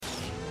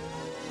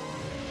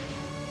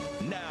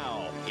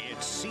Now,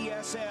 it's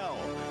CSL,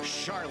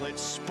 Charlotte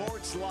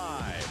Sports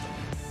Live.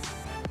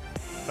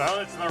 So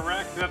it's the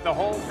wreck that the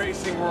whole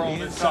racing world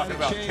is talking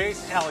about.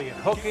 Chase Elliott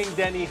hooking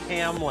Denny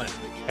Hamlin.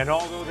 And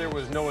although there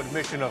was no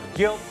admission of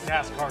guilt,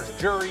 NASCAR's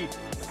jury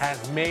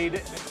has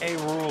made a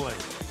ruling.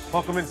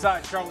 Welcome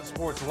inside Charlotte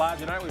Sports Live.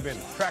 Tonight we've been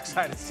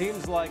trackside, it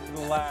seems like, for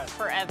the last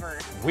forever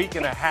week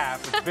and a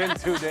half. It's been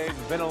 2 days.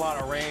 It's been a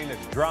lot of rain.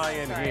 It's dry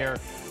in here.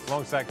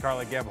 Alongside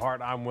Carla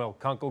Gebhardt, I'm Will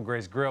Kunkel.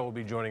 Grace Grill will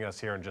be joining us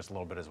here in just a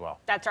little bit as well.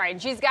 That's right.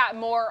 She's got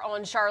more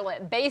on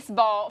Charlotte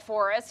baseball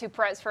for us, who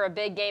preps for a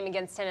big game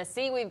against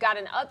Tennessee. We've got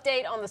an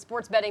update on the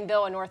sports betting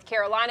bill in North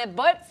Carolina.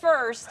 But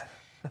first,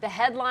 the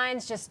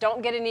headlines just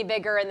don't get any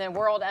bigger in the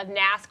world of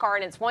NASCAR,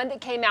 and it's one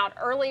that came out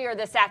earlier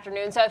this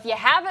afternoon. So if you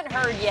haven't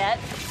heard yet,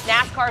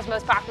 NASCAR's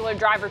most popular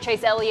driver,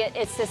 Chase Elliott,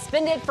 is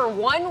suspended for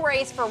one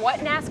race for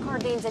what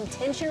NASCAR deems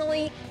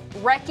intentionally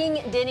wrecking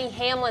Denny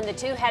Hamlin. The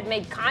two had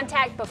made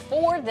contact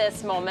before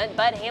this moment,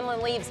 but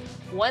Hamlin leaves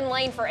one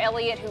lane for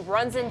Elliott, who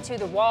runs into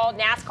the wall.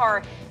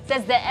 NASCAR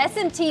says the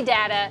SMT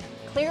data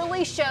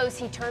clearly shows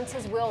he turns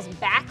his wheels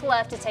back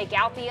left to take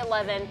out the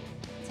 11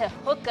 to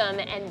hook him,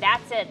 and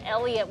that's it.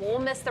 Elliott will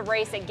miss the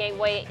race at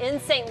Gateway in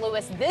St.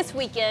 Louis this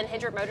weekend.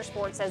 Hendrick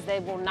Motorsports says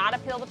they will not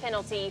appeal the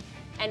penalty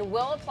and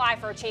will apply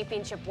for a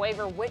championship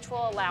waiver, which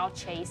will allow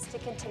Chase to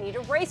continue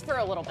to race for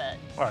a little bit.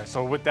 All right,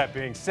 so with that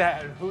being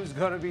said, who's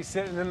going to be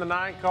sitting in the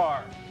 9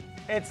 car?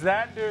 It's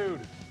that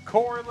dude,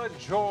 Corey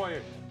LaJoie,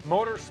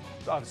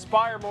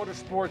 Spire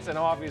Motorsports, and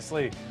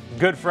obviously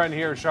good friend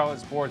here at Charlotte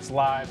Sports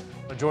Live.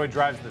 LaJoie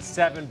drives the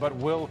 7, but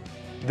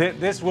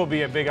this will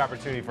be a big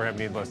opportunity for him,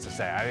 needless to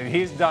say. I mean,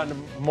 he's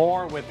done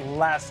more with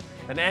less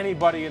than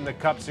anybody in the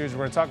Cup Series. We're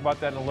going to talk about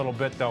that in a little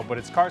bit, though, but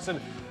it's Carson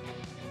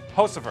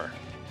Hocevar.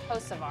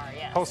 Hocevar,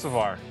 yes.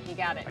 Hocevar. You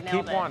got it. I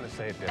Nailed keep wanting to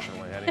say it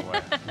differently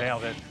anyway.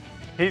 Nailed it.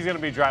 He's going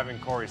to be driving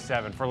Corey's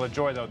 7. For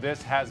LaJoie, though,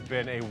 this has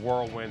been a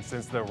whirlwind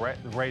since the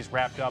race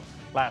wrapped up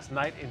last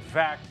night. In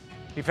fact,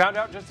 he found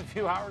out just a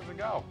few hours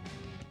ago.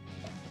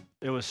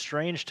 It was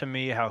strange to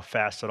me how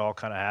fast it all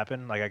kind of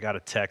happened. Like, I got a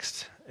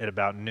text at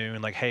about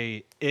noon, like,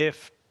 hey,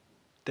 if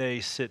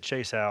they sit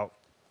Chase out,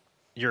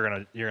 you're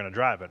gonna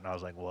drive it. And I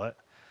was like, what?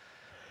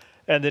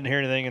 And didn't hear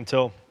anything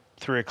until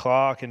 3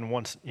 o'clock. And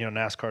once,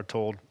 NASCAR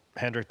told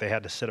Hendrick they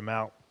had to sit him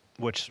out,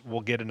 which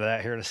we'll get into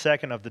that here in a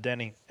second, of the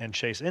Denny and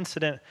Chase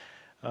incident.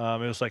 It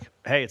was like,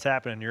 hey, it's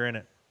happening. You're in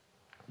it.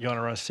 You want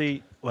to run a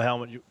seat? What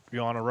helmet you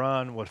want to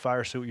run? What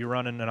fire suit you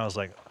running? And I was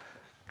like,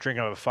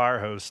 drinking out of a fire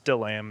hose.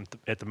 Still am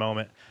at the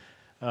moment.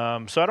 So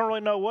I don't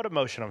really know what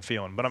emotion I'm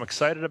feeling, but I'm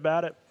excited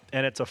about it.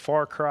 And it's a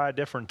far cry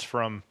difference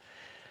from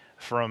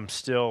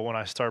still when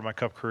I started my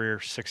Cup career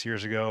 6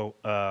 years ago.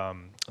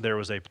 There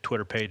was a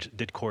Twitter page,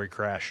 Did Corey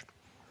Crash?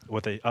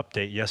 With an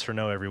update, yes or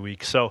no, every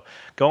week. So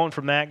going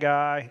from that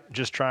guy,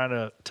 just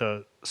trying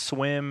to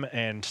swim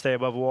and stay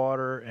above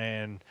water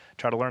and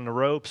try to learn the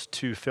ropes,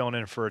 to filling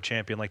in for a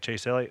champion like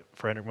Chase Elliott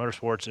for Hendrick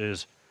Motorsports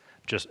is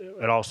just,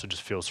 it also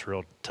just feels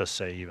surreal to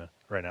say even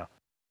right now.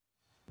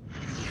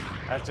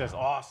 That's just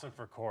awesome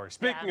for Corey.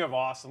 Speaking of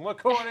awesome,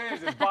 look who it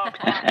is. It's Bob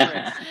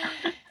Cochrane.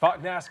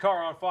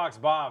 NASCAR on Fox.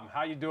 Bob,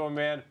 how you doing,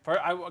 man?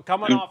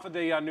 Coming off of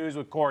the news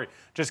with Corey,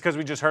 just because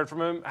we just heard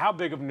from him, how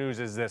big of news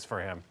is this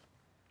for him?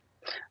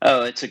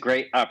 Oh, it's a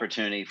great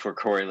opportunity for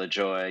Corey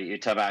LaJoie. You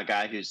talk about a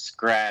guy who's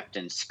scrapped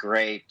and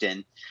scraped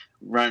and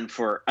run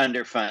for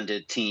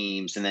underfunded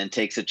teams, and then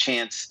takes a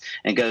chance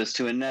and goes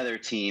to another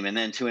team and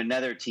then to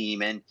another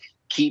team, and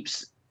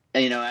keeps,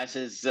 as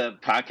his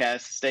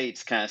podcast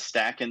states, kind of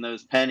stacking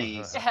those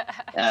pennies.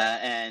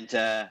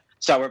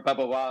 Saw where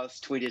Bubba Wallace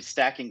tweeted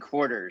stacking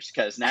quarters,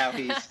 because now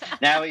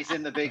he's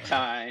in the big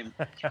time.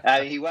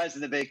 He was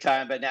in the big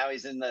time, but now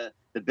he's in the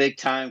big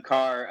time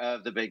car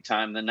of the big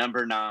time, the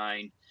number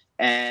 9.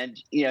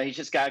 And, he's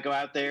just got to go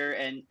out there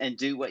and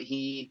do what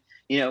he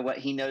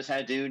knows how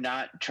to do,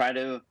 not try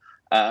to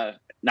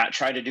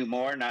do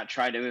more, not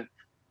try to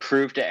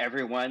prove to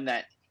everyone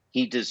that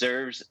he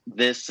deserves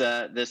this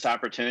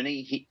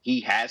opportunity.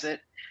 He has it,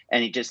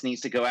 and he just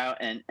needs to go out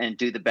and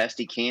do the best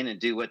he can and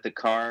do what the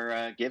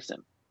car gives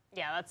him.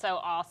 Yeah, that's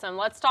so awesome.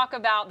 Let's talk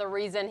about the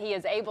reason he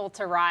is able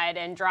to ride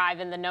and drive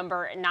in the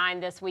number 9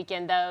 this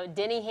weekend, though.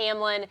 Denny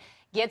Hamlin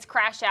gets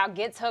crashed out,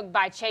 gets hooked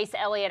by Chase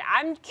Elliott.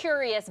 I'm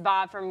curious,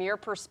 Bob, from your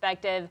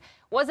perspective,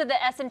 was it the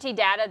SMT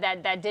data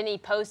that Denny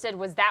posted?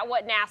 Was that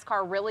what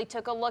NASCAR really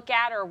took a look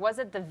at, or was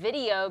it the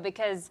video?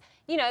 Because,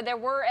 there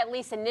were at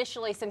least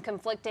initially some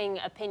conflicting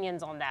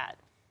opinions on that.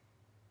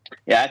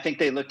 Yeah, I think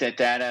they looked at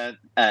data.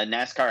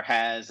 NASCAR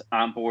has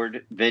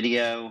onboard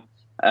video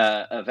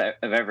of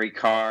every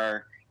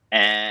car.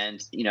 And,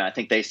 I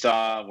think they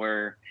saw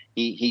where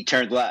he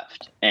turned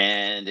left,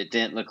 and it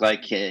didn't look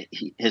like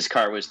his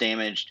car was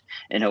damaged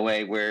in a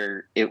way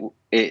where it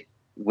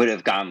would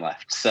have gone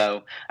left.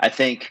 So I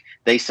think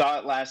they saw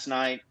it last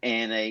night,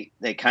 and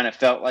they kind of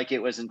felt like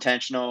it was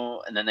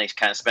intentional. And then they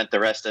kind of spent the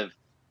rest of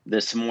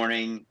this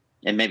morning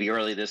and maybe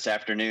early this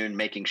afternoon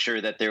making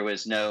sure that there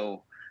was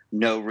no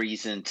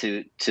reason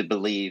to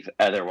believe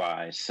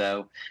otherwise.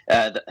 So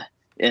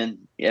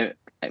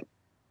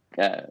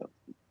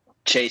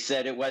Chase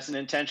said it wasn't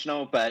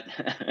intentional, but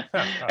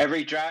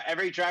every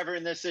driver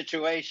in this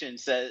situation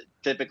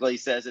typically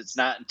says it's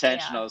not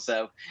intentional.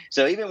 Yeah.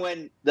 So even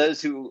when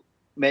those who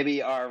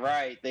maybe are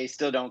right, they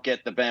still don't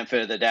get the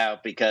benefit of the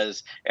doubt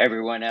because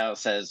everyone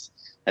else has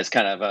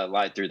kind of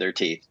lied through their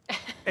teeth.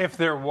 If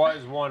there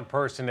was one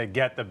person to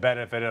get the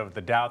benefit of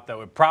the doubt,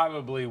 though, it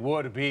probably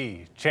would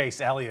be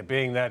Chase Elliott,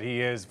 being that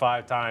he is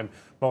 5-time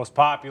most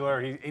popular.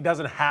 He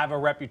doesn't have a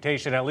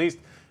reputation, at least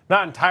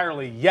not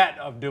entirely yet,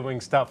 of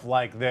doing stuff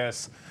like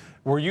this.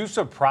 Were you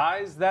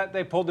surprised that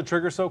they pulled the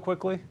trigger so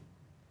quickly?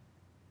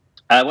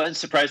 I wasn't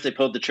surprised they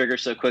pulled the trigger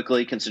so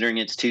quickly, considering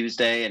it's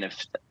Tuesday, and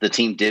if the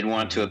team did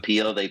want to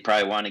appeal, they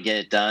probably want to get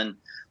it done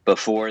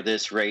before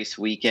this race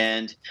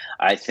weekend.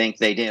 I think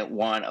they didn't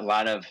want a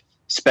lot of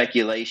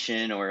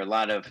speculation or a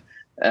lot of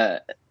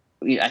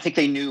I think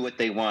they knew what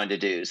they wanted to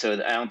do. So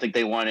I don't think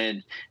they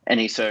wanted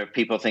any sort of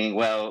people thinking,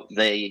 well,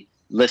 they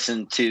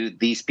listened to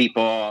these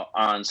people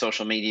on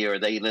social media or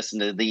they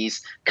listened to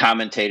these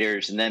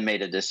commentators and then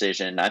made a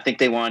decision. I think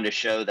they wanted to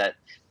show that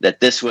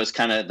this was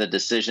kind of the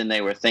decision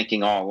they were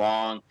thinking all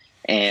along.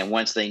 And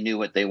once they knew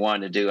what they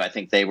wanted to do, I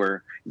think they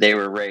were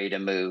ready to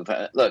move.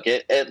 Look,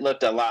 it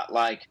looked a lot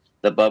like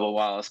the Bubba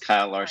Wallace,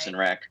 Kyle Larson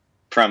wreck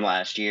from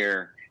last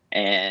year.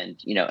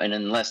 And, and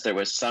unless there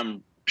was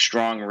some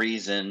strong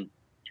reason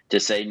to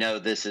say, no,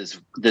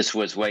 this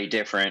was way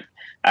different,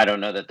 I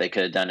don't know that they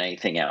could have done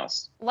anything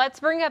else.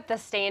 Let's bring up the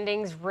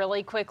standings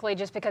really quickly,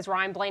 just because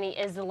Ryan Blaney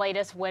is the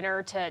latest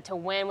winner to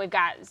win. We've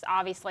got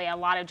obviously a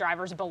lot of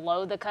drivers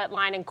below the cut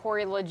line, and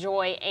Corey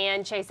LaJoie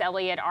and Chase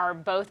Elliott are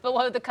both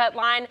below the cut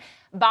line.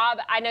 Bob,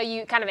 I know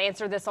you kind of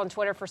answered this on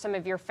Twitter for some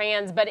of your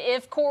fans, but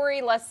if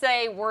Corey, let's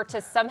say, were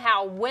to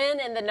somehow win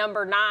in the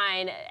number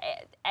 9,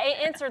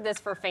 answer this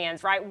for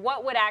fans, right?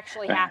 What would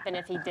actually happen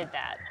if he did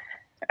that?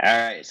 All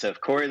right, so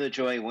if Corey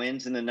LaJoie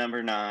wins in the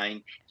number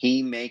 9,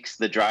 he makes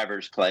the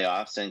drivers'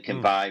 playoffs and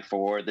can vie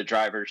for the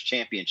drivers'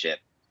 championship.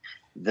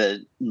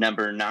 The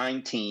number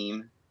 9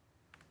 team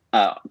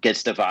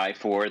gets to vie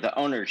for the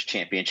owners'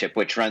 championship,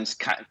 which runs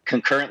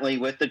concurrently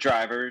with the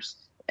drivers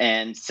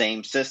and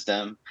same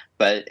system,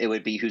 but it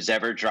would be who's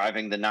ever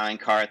driving the 9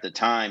 car at the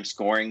time,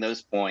 scoring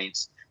those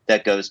points,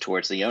 that goes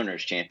towards the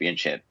owners'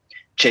 championship.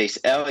 Chase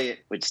Elliott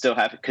could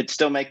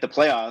still make the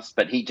playoffs,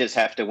 but he just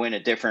have to win a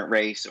different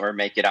race or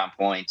make it on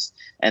points.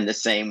 And the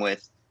same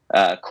with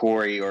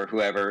Corey or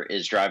whoever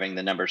is driving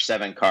the number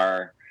 7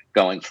 car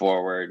going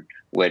forward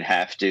would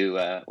have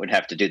to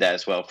do that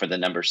as well for the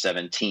number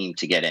 7 team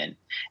to get in.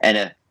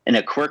 And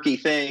a quirky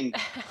thing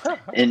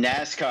in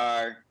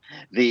NASCAR,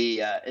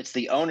 it's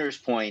the owner's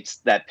points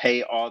that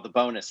pay all the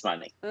bonus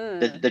money.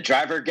 The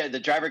driver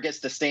gets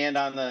to stand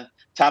on the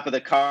top of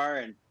the car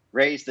and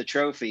raise the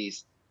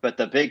trophies. But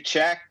the big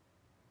check,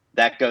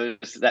 that's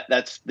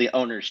the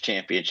owner's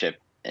championship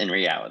in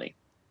reality.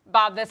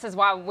 Bob, this is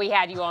why we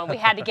had you on. We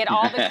had to get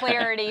all the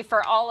clarity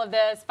for all of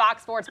this.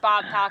 Fox Sports'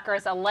 Bob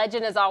Cockris, a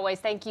legend as always.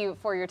 Thank you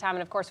for your time,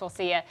 and of course, we'll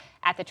see you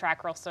at the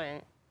track real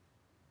soon.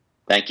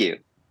 Thank you.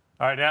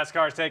 All right,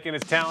 NASCAR's taking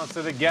its talents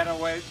to the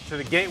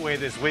gateway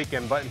this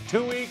weekend, but in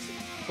 2 weeks,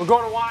 we're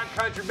going to Wine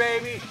Country,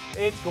 baby.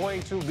 It's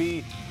going to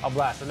be a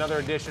blast. Another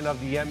edition of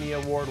the Emmy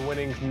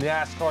Award-winning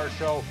NASCAR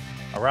show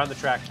around the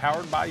track,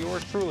 powered by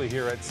yours truly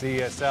here at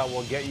CSL.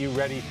 We'll get you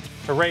ready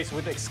to race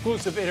with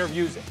exclusive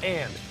interviews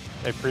and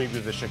a preview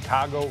of the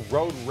Chicago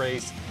road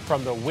race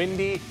from the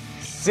Windy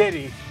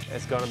City.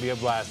 It's going to be a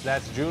blast.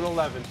 That's June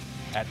 11th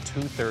at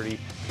 2:30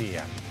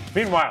 p.m.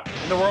 Meanwhile,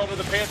 in the world of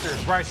the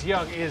Panthers, Bryce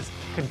Young is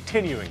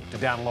continuing to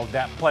download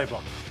that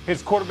playbook.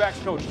 His quarterback's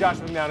coach, Josh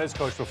McCown, has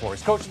coached before.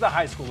 He's coached at the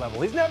high school level.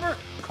 He's never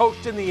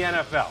coached in the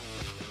NFL.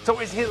 So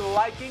is he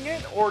liking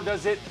it, or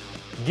does it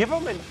give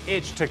him an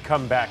itch to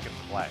come back and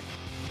play?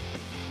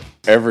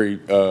 Every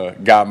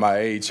guy my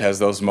age has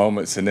those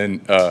moments, and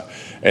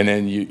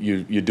then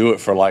you do it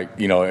for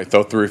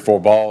throw 3 or 4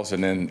 balls,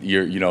 and then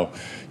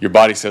your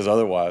body says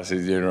otherwise.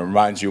 It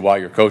reminds you why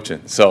you're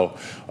coaching. So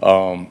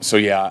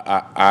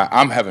yeah,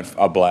 I'm having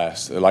a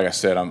blast. Like I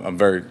said, I'm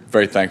very,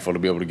 very thankful to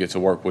be able to get to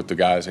work with the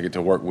guys I get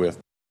to work with.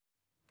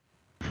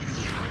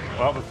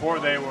 Well, before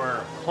they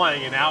were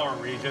playing in our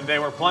region, they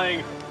were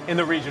playing in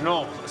the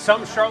regionals.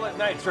 Some Charlotte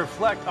Knights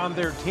reflect on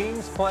their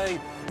teams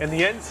playing in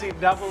the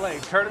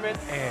NCAA tournament.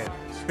 And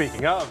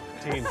speaking of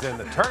teams in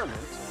the tournament,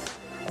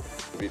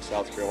 we beat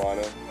South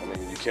Carolina. I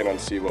mean, you can't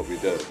unsee what we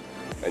did.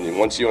 And you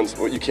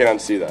can't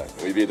unsee that.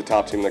 We beat the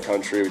top team in the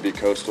country. We beat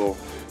Coastal.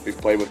 We've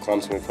played with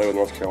Clemson. We've played with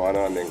North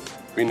Carolina. I mean,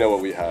 we know what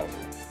we have.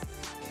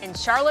 And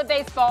Charlotte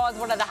baseball is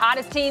one of the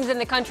hottest teams in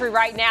the country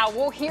right now.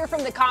 We'll hear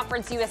from the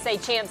Conference USA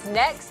champs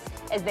next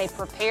as they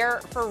prepare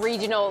for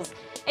regionals.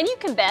 And you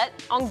can bet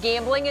on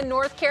gambling in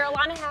North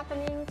Carolina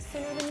happening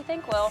sooner than you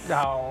think, Will.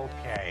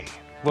 Okay.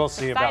 We'll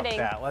see about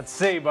that. Let's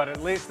see, but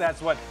at least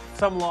that's what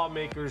some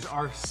lawmakers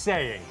are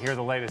saying. Here's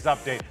the latest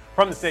update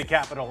from the state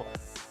capitol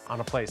on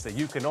a place that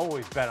you can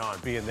always bet on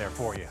being there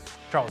for you.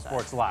 Charlotte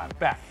Sports Live,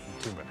 back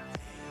in 2 minutes.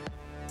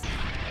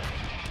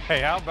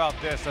 Hey, how about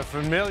this? A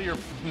familiar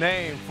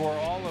name for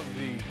all of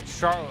the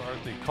Charlotte or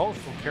the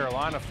Coastal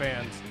Carolina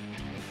fans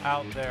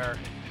out there.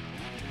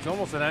 It's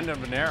almost an end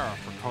of an era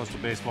for Coastal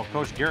baseball.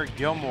 Coach Garrett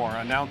Gilmore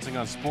announcing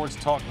on Sports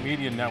Talk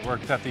Media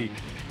Network that the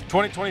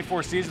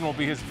 2024 season will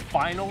be his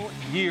final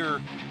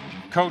year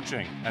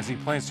coaching as he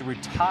plans to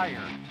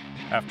retire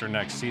after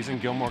next season.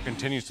 Gilmore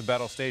continues to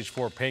battle stage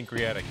 4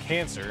 pancreatic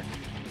cancer.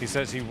 He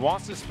says he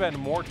wants to spend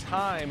more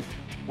time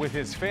with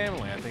his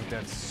family. I think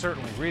that's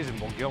certainly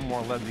reasonable.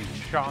 Gilmore led the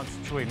Chants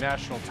to a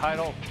national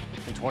title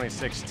in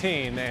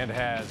 2016 and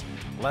has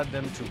led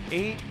them to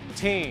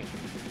 18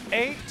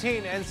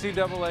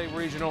 NCAA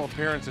regional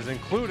appearances,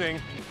 including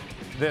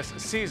this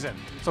season.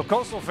 So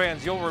Coastal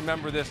fans, you'll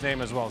remember this name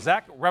as well.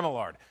 Zach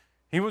Remillard.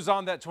 He was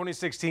on that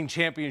 2016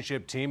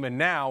 championship team, and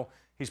now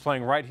he's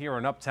playing right here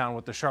in Uptown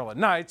with the Charlotte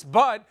Knights.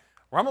 But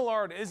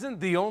Remillard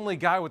isn't the only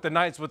guy with the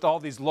Knights with all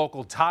these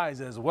local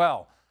ties as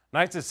well.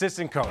 Knights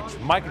assistant coach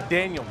Mike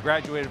Daniel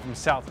graduated from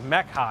South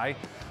Mech High,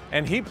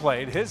 and he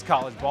played his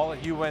college ball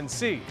at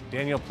UNC.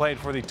 Daniel played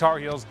for the Tar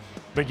Heels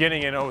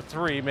beginning in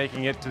 '03,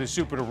 making it to the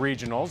Super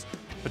Regionals.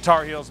 The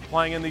Tar Heels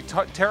playing in the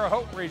Terre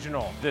Haute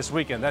Regional this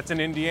weekend. That's in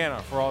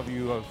Indiana. For all of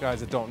you guys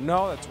that don't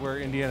know, that's where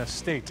Indiana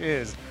State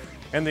is.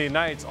 And the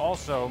Knights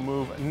also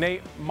move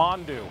Nate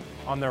Mondu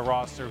on their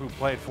roster, who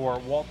played for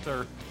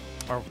Walter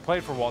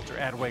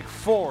at Wake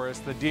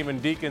Forest. The Demon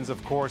Deacons,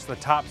 of course, the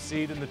top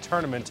seed in the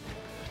tournament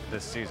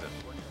this season.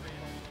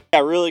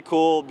 Yeah, really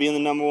cool.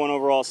 Being the #1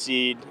 overall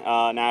seed,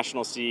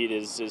 national seed,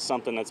 is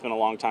something that's been a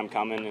long time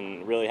coming,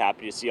 and really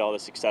happy to see all the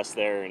success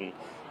there. And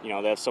you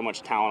know, they have so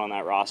much talent on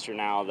that roster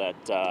now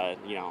that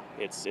you know,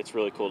 it's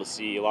really cool to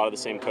see a lot of the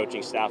same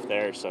coaching staff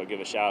there. So give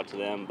a shout out to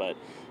them. But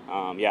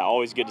yeah,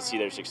 always good to see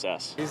their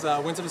success. He's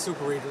went to the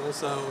Super Regional,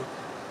 so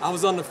I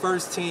was on the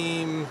first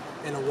team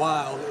in a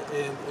while,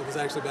 and it was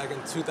actually back in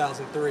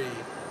 2003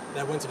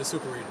 that went to the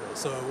Super Regional.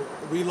 So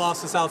we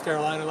lost to South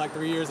Carolina like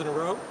 3 years in a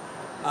row,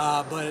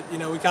 but you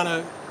know, we kind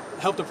of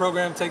helped the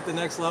program take the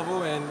next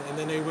level, and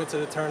then they went to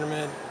the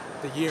tournament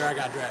the year I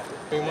got drafted.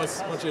 I mean,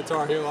 once you're a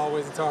Tar Heel,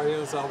 always a Tar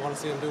Heel, so I want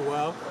to see them do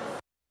well.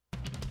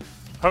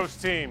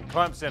 Host team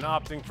Clemson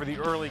opting for the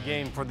early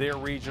game for their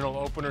regional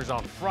openers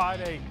on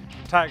Friday.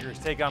 Tigers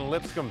take on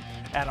Lipscomb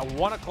at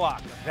 1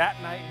 o'clock.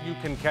 That night you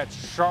can catch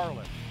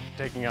Charlotte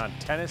taking on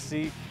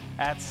Tennessee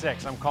at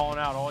 6. I'm calling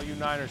out all you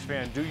Niners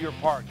fans. Do your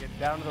part. Get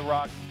down to the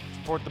Rock.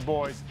 Support the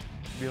boys.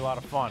 It'll be a lot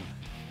of fun.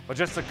 But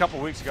just a couple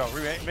weeks ago,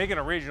 making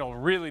a regional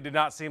really did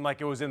not seem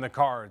like it was in the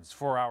cards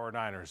for our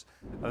Niners.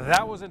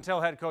 That was until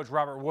head coach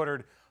Robert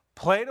Woodard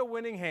played a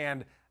winning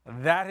hand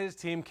that his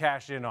team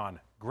cashed in on.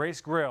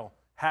 Grace Grill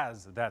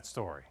has that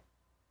story.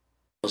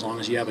 As long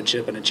as you have a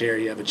chip in a chair,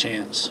 you have a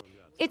chance.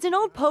 It's an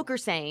old poker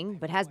saying,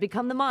 but has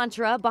become the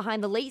mantra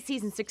behind the late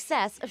season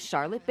success of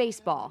Charlotte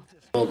baseball.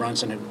 Bill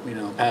Brunson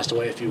had, passed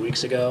away a few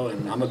weeks ago,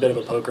 and I'm a bit of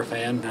a poker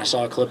fan. And I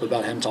saw a clip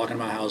about him talking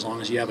about how as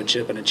long as you have a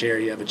chip in a chair,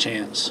 you have a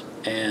chance.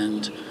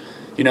 And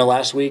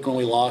last week when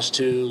we lost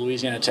to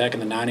Louisiana Tech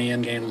in the 9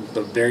 a.m. game,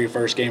 the very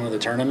first game of the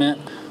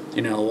tournament,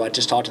 I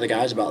just talked to the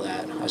guys about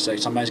that. I said,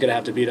 somebody's going to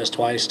have to beat us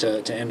twice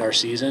to end our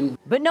season.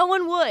 But no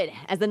one would,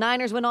 as the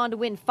Niners went on to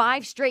win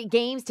 5 straight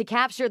games to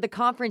capture the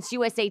Conference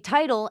USA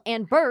title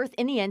and berth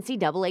in the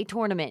NCAA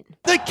tournament.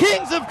 The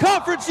kings of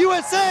Conference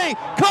USA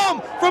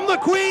come from the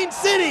Queen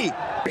City.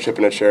 Chip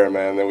in a chair,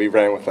 man, and we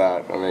ran with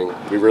that. I mean,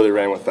 we really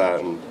ran with that,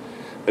 and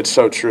it's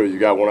so true. You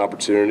got one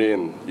opportunity,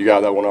 and you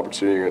got that one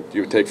opportunity,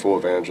 you take full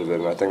advantage of it,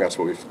 and I think that's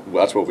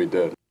what we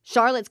did.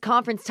 Charlotte's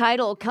conference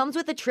title comes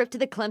with a trip to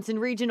the Clemson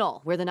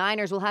Regional, where the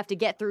Niners will have to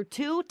get through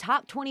 2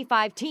 top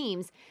 25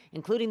 teams,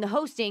 including the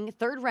hosting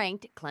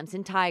third-ranked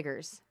Clemson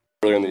Tigers.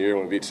 Earlier in the year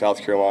when we beat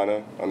South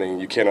Carolina, I mean,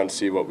 you can't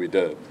unsee what we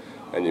did.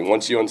 And you can't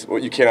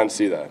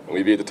unsee that.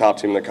 We beat the top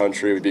team in the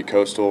country. We beat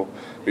Coastal.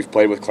 We've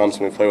played with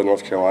Clemson. We've played with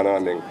North Carolina. I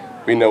mean,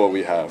 we know what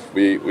we have.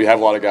 We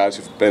have a lot of guys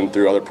who've been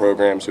through other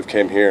programs who've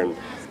came here, and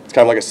it's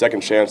kind of like a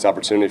second chance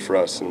opportunity for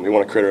us, and we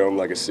want to create our own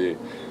legacy,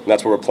 and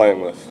that's what we're playing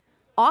with.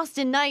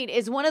 Austin Knight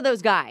is one of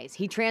those guys.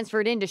 He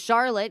transferred into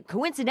Charlotte,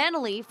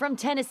 coincidentally, from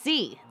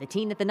Tennessee, the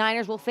team that the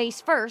Niners will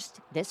face first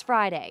this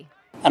Friday.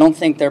 I don't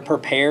think they're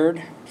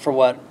prepared for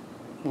what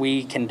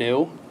we can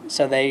do.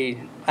 So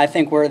I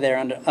think we're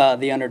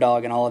the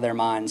underdog in all of their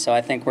minds. So I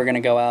think we're going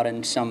to go out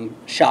and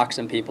shock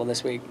some people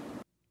this week.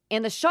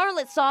 And the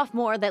Charlotte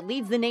sophomore that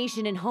leads the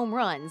nation in home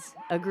runs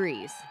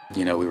agrees.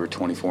 We were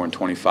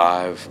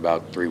 24-25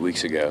 about 3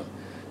 weeks ago,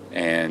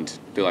 and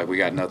feel like we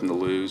got nothing to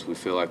lose. We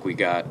feel like we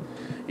got,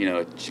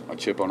 a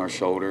chip on our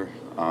shoulder,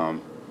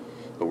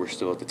 but we're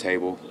still at the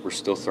table. We're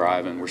still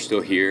thriving. We're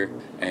still here,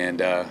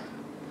 and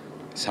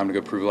it's time to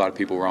go prove a lot of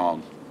people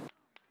wrong.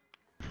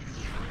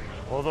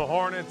 Well, the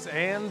Hornets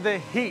and the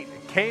Heat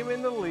came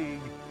in the league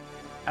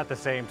at the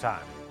same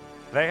time.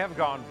 They have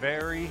gone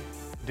very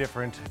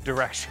different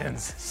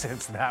directions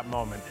since that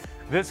moment.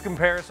 This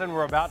comparison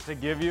we're about to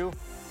give you,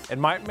 it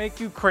might make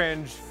you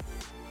cringe,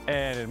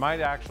 and it might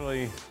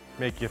actually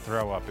make you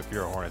throw up if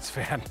you're a Hornets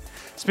fan.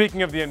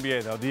 Speaking of the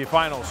NBA, though, the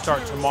finals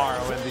start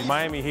tomorrow, and the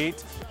Miami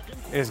Heat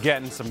is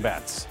getting some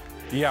bets.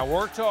 Yeah,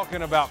 we're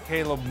talking about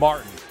Caleb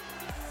Martin,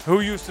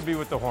 who used to be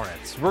with the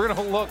Hornets. We're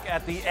going to look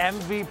at the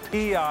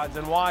MVP odds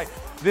and why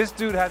this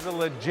dude has a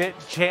legit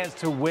chance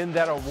to win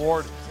that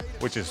award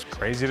which is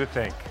crazy to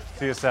think.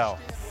 CSL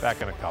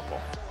back in a couple.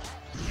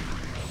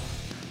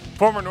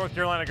 Former North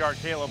Carolina guard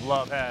Caleb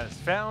Love has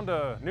found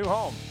a new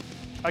home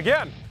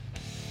again.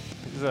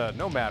 He's a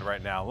nomad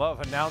right now.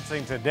 Love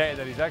announcing today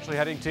that he's actually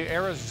heading to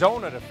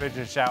Arizona to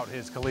finish out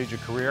his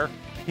collegiate career.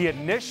 He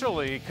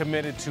initially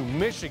committed to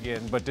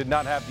Michigan, but did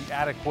not have the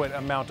adequate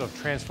amount of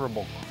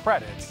transferable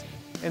credits.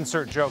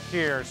 Insert joke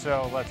here,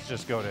 so let's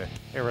just go to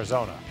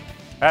Arizona.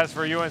 As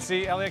for UNC,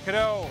 Elliot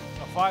Cadeau,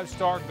 a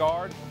 5-star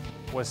guard,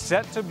 was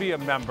set to be a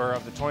member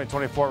of the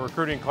 2024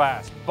 recruiting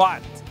class,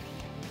 but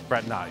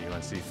fret not,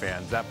 UNC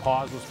fans. That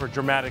pause was for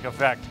dramatic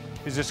effect.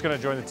 He's just going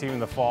to join the team in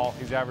the fall.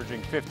 He's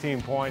averaging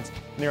 15 points,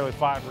 nearly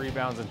 5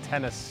 rebounds, and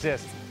 10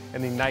 assists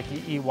in the Nike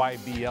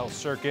EYBL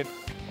circuit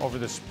over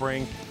the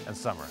spring and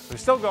summer. So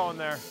he's still going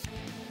there.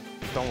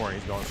 Don't worry,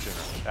 he's going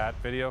sooner. That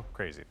video,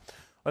 crazy.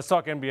 Let's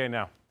talk NBA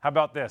now. How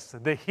about this?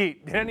 The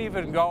Heat didn't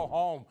even go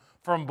home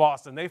from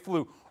Boston. They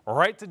flew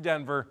right to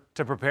Denver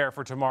to prepare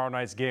for tomorrow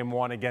night's Game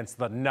 1 against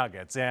the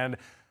Nuggets. And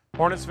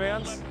Hornets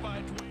fans,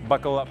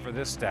 buckle up for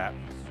this stat,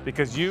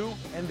 because you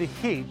and the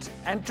Heat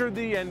entered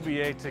the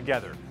NBA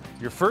together.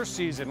 Your first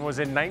season was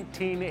in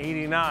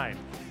 1989.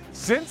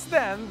 Since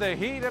then, the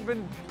Heat have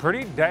been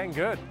pretty dang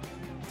good.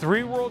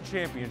 3 world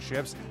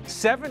championships,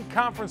 7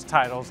 conference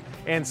titles,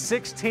 and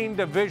 16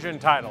 division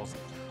titles.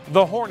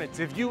 The Hornets,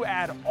 if you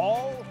add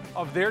all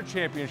of their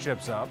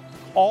championships up,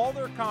 all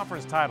their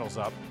conference titles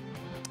up,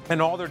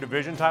 and all their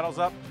division titles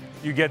up,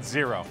 you get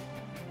 0.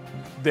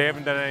 They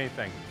haven't done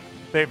anything.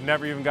 They've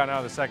never even gotten out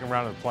of the second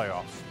round of the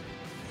playoffs.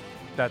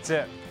 That's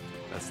it.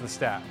 That's the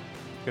stat.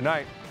 Good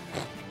night.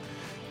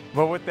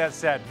 But with that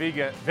said,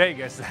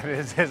 Vegas that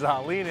is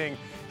leaning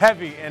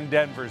heavy in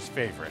Denver's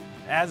favorite.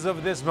 As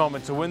of this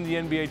moment, to win the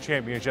NBA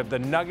championship, the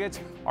Nuggets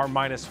are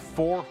minus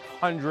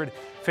 400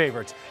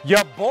 favorites.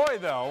 Your boy,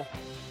 though,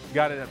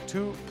 got it at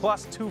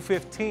plus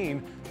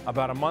 215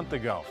 about a month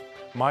ago.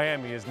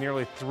 Miami is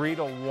nearly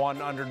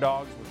 3-1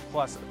 underdogs with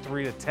plus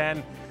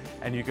 3-10.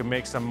 And you can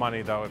make some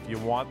money, though, if you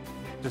want.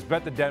 Just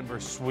bet the Denver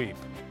sweep.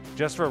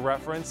 Just for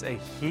reference, a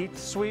Heat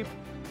sweep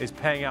is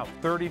paying out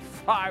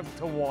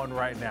 35-1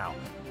 right now.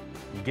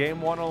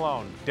 Game 1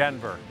 alone,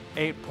 Denver,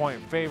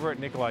 8-point favorite.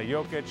 Nikola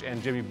Jokic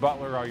and Jimmy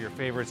Butler are your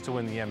favorites to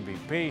win the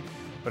MVP.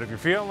 But if you're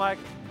feeling like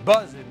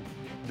buzzing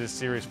this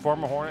series,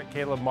 former Hornet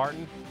Caleb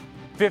Martin,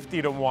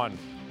 50-1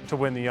 to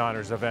win the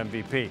honors of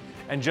MVP.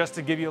 And just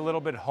to give you a little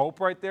bit of hope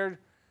right there,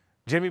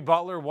 Jimmy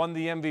Butler won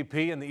the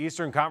MVP in the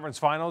Eastern Conference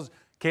Finals.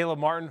 Caleb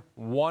Martin,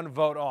 1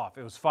 vote off.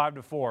 It was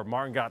 5-4.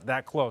 Martin got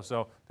that close,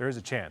 so there is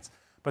a chance.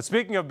 But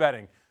speaking of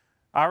betting,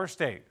 our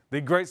state, the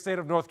great state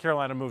of North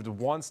Carolina, moved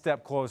 1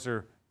 step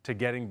closer to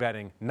getting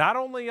betting, not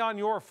only on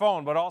your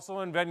phone, but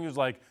also in venues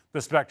like the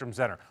Spectrum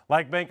Center,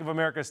 like Bank of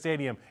America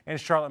Stadium and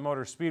Charlotte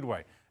Motor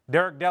Speedway.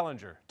 Derek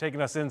Dellinger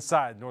taking us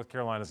inside North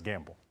Carolina's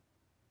gamble.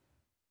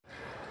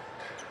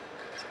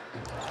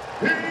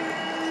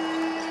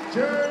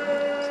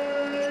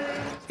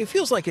 It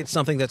feels like it's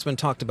something that's been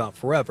talked about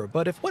forever,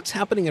 but if what's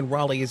happening in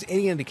Raleigh is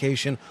any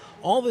indication,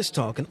 all this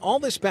talk and all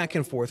this back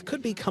and forth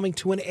could be coming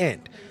to an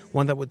end,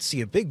 one that would see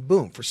a big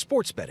boom for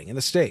sports betting in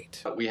the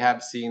state. We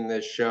have seen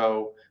this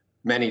show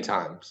many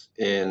times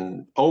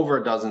in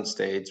over a dozen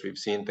states. We've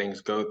seen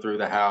things go through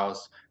the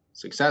House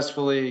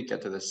successfully,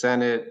 get to the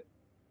Senate,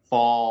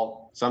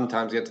 fall,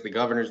 sometimes get to the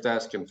governor's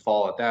desk and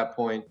fall at that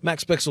point.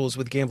 Max Bixel is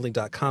with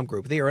Gambling.com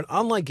Group. They are an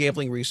online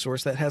gambling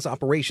resource that has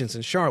operations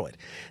in Charlotte.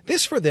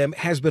 This for them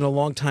has been a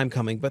long time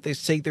coming, but they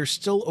say there's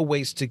still a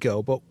ways to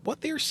go. But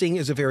what they're seeing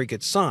is a very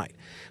good sign.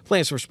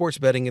 Plans for sports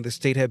betting in the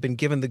state have been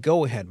given the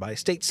go-ahead by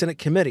state Senate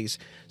committees,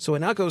 so it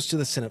now goes to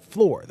the Senate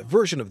floor. The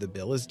version of the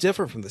bill is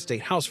different from the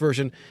state House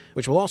version,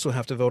 which will also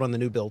have to vote on the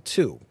new bill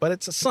too. But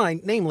it's a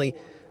sign, namely,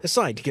 a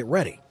sign to get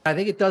ready. I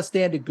think it does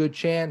stand a good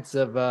chance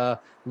of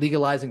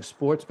legalizing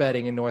sports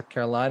betting in North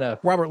Carolina.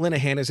 Robert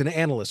Linehan is an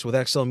analyst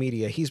with XL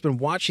Media. He's been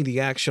watching the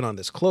action on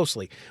this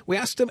closely. We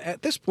asked him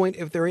at this point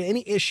if there are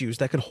any issues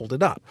that could hold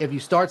it up. If you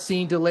start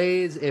seeing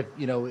delays, if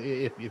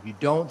you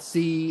don't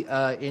see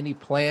any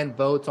planned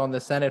votes on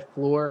the Senate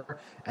floor,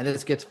 and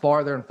this gets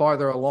farther and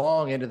farther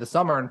along into the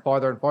summer and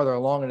farther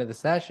along into the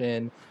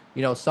session,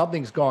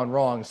 something's gone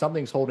wrong.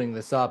 Something's holding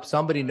this up.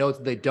 Somebody knows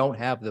that they don't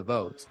have the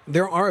votes.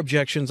 There are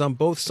objections on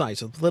both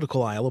sides of the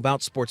political aisle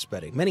about sports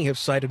betting. Many have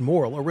cited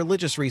moral or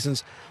religious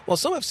reasons, while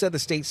some have said the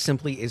state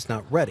simply is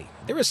not ready.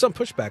 There is some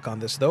pushback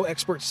on this, though.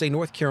 Experts say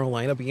North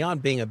Carolina,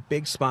 beyond being a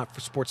big spot for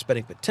sports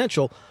betting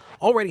potential,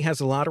 already has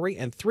a lottery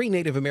and 3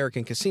 Native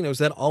American casinos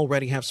that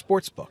already have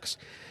sports books.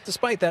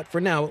 Despite that, for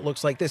now, it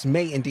looks like this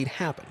may indeed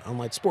happen,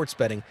 unlike sports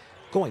betting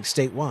going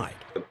statewide.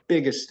 The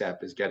biggest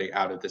step is getting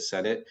out of the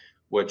Senate,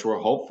 which we're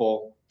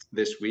hopeful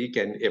this week.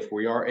 And if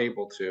we are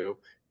able to,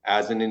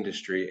 as an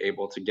industry,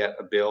 able to get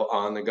a bill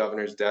on the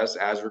governor's desk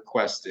as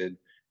requested,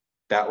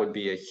 that would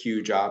be a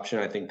huge option.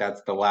 I think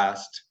that's the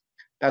last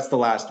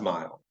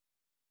mile.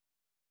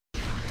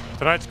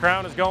 Tonight's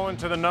crown is going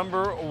to the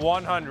number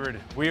 100.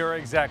 We are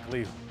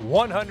exactly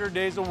 100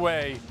 days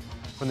away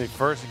from the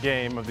first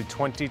game of the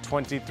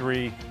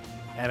 2023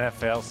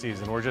 NFL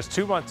season. We're just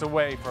 2 months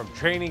away from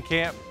training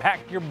camp. Pack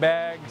your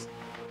bags,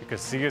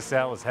 because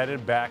CSL is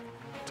headed back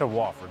to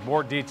Wofford.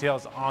 More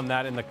details on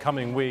that in the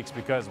coming weeks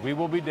because we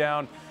will be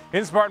down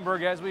in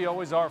Spartanburg as we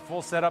always are,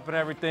 full setup and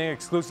everything,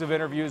 exclusive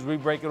interviews. We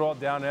break it all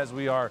down as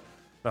we are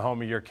the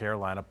home of your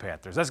Carolina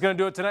Panthers. That's going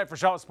to do it tonight for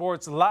Charlotte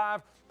Sports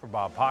Live. For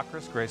Bob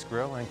Pockris, Grace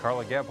Grill, and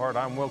Carla Gebhardt,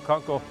 I'm Will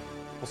Kunkel.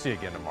 We'll see you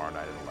again tomorrow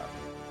night at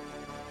 11.